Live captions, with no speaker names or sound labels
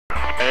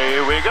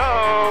Here we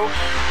go.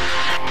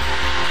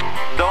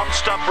 Don't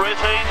stop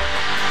breathing.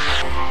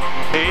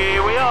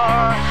 Here we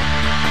are.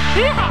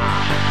 Yeehaw!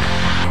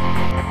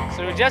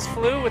 So we just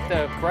flew with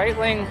the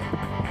Breitling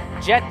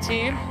jet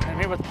team. I'm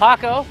here with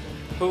PACO,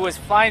 who was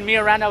flying me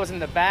around. I was in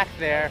the back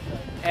there.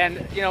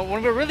 And, you know,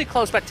 when we're really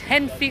close, about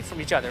 10 feet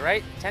from each other,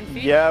 right? 10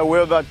 feet? Yeah,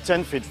 we're about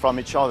 10 feet from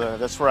each other,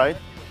 that's right.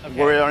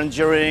 Okay. We're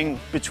enduring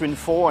between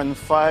 4 and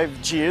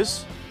 5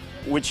 Gs,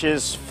 which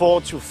is 4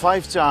 to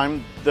 5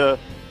 times the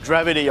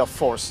gravity of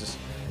forces.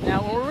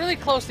 Now, when we're really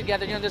close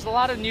together, you know, there's a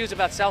lot of news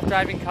about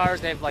self-driving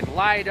cars. They have like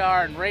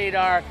LiDAR and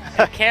radar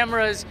and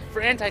cameras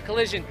for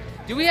anti-collision.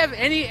 Do we have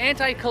any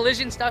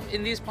anti-collision stuff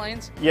in these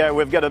planes? Yeah,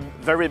 we've got a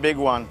very big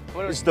one.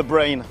 It's the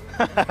brain.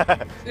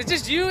 It's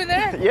just you in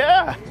there?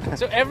 Yeah.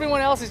 So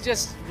everyone else is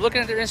just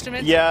looking at their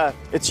instruments? Yeah,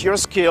 it's your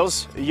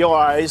skills, your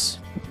eyes,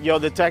 your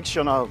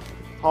detection of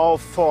how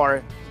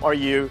far are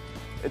you.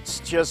 It's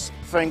just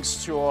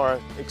thanks to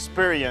our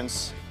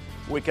experience,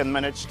 we can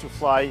manage to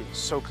fly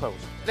so close.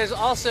 There's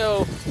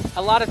also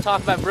a lot of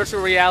talk about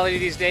virtual reality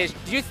these days.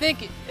 Do you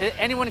think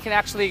anyone can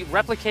actually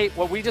replicate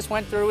what we just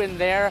went through in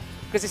there?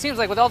 Because it seems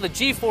like with all the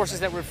G-forces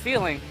that we're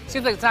feeling, it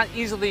seems like it's not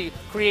easily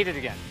created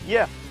again.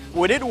 Yeah,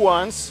 we did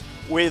once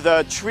with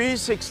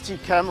 360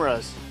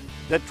 cameras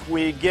that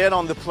we get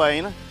on the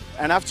plane,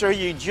 and after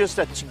you just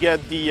had to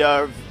get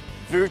the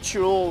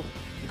virtual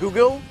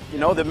Google, you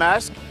know, the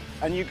mask,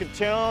 and you could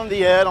turn the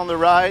head on the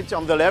right,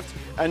 on the left,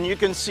 and you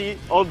can see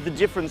all the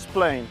different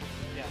planes.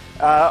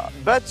 Yeah.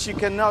 But you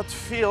cannot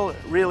feel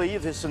really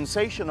the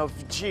sensation of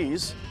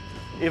G's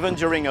even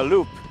during a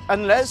loop,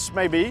 unless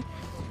maybe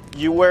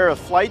you wear a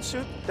flight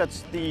suit.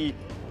 That's the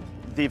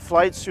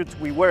flight suit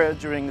we wear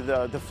during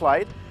the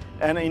flight,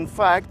 and in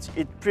fact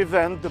it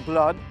prevents the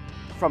blood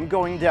from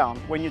going down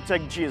when you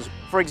take G's.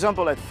 For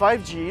example, at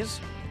 5 G's,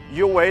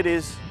 your weight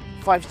is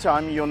 5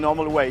 times your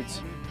normal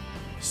weight.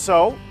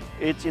 So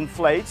it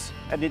inflates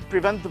and it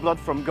prevents the blood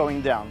from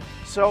going down.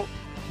 So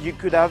you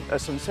could have a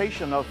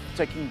sensation of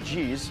taking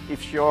G's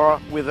if you're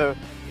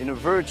in a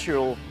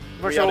virtual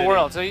reality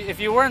world. So if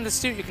you're wearing the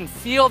suit, you can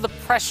feel the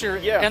pressure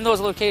in those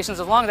locations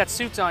as long as that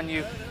suit's on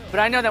you. But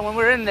I know that when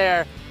we're in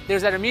there,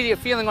 there's that immediate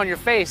feeling on your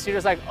face. You're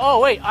just like, oh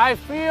wait, I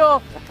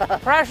feel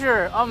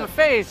pressure on the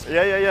face.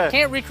 Yeah.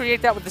 Can't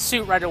recreate that with the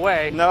suit right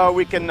away. No,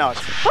 we cannot.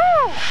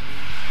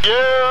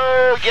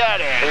 You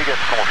got it.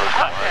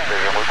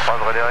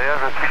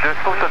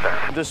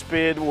 The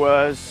speed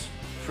was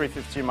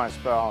 350 miles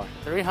per hour.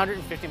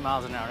 350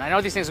 miles an hour. And I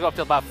know these things go up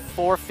to about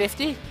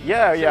 450.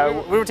 Yeah.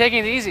 So we were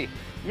taking it easy.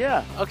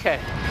 Yeah. Okay.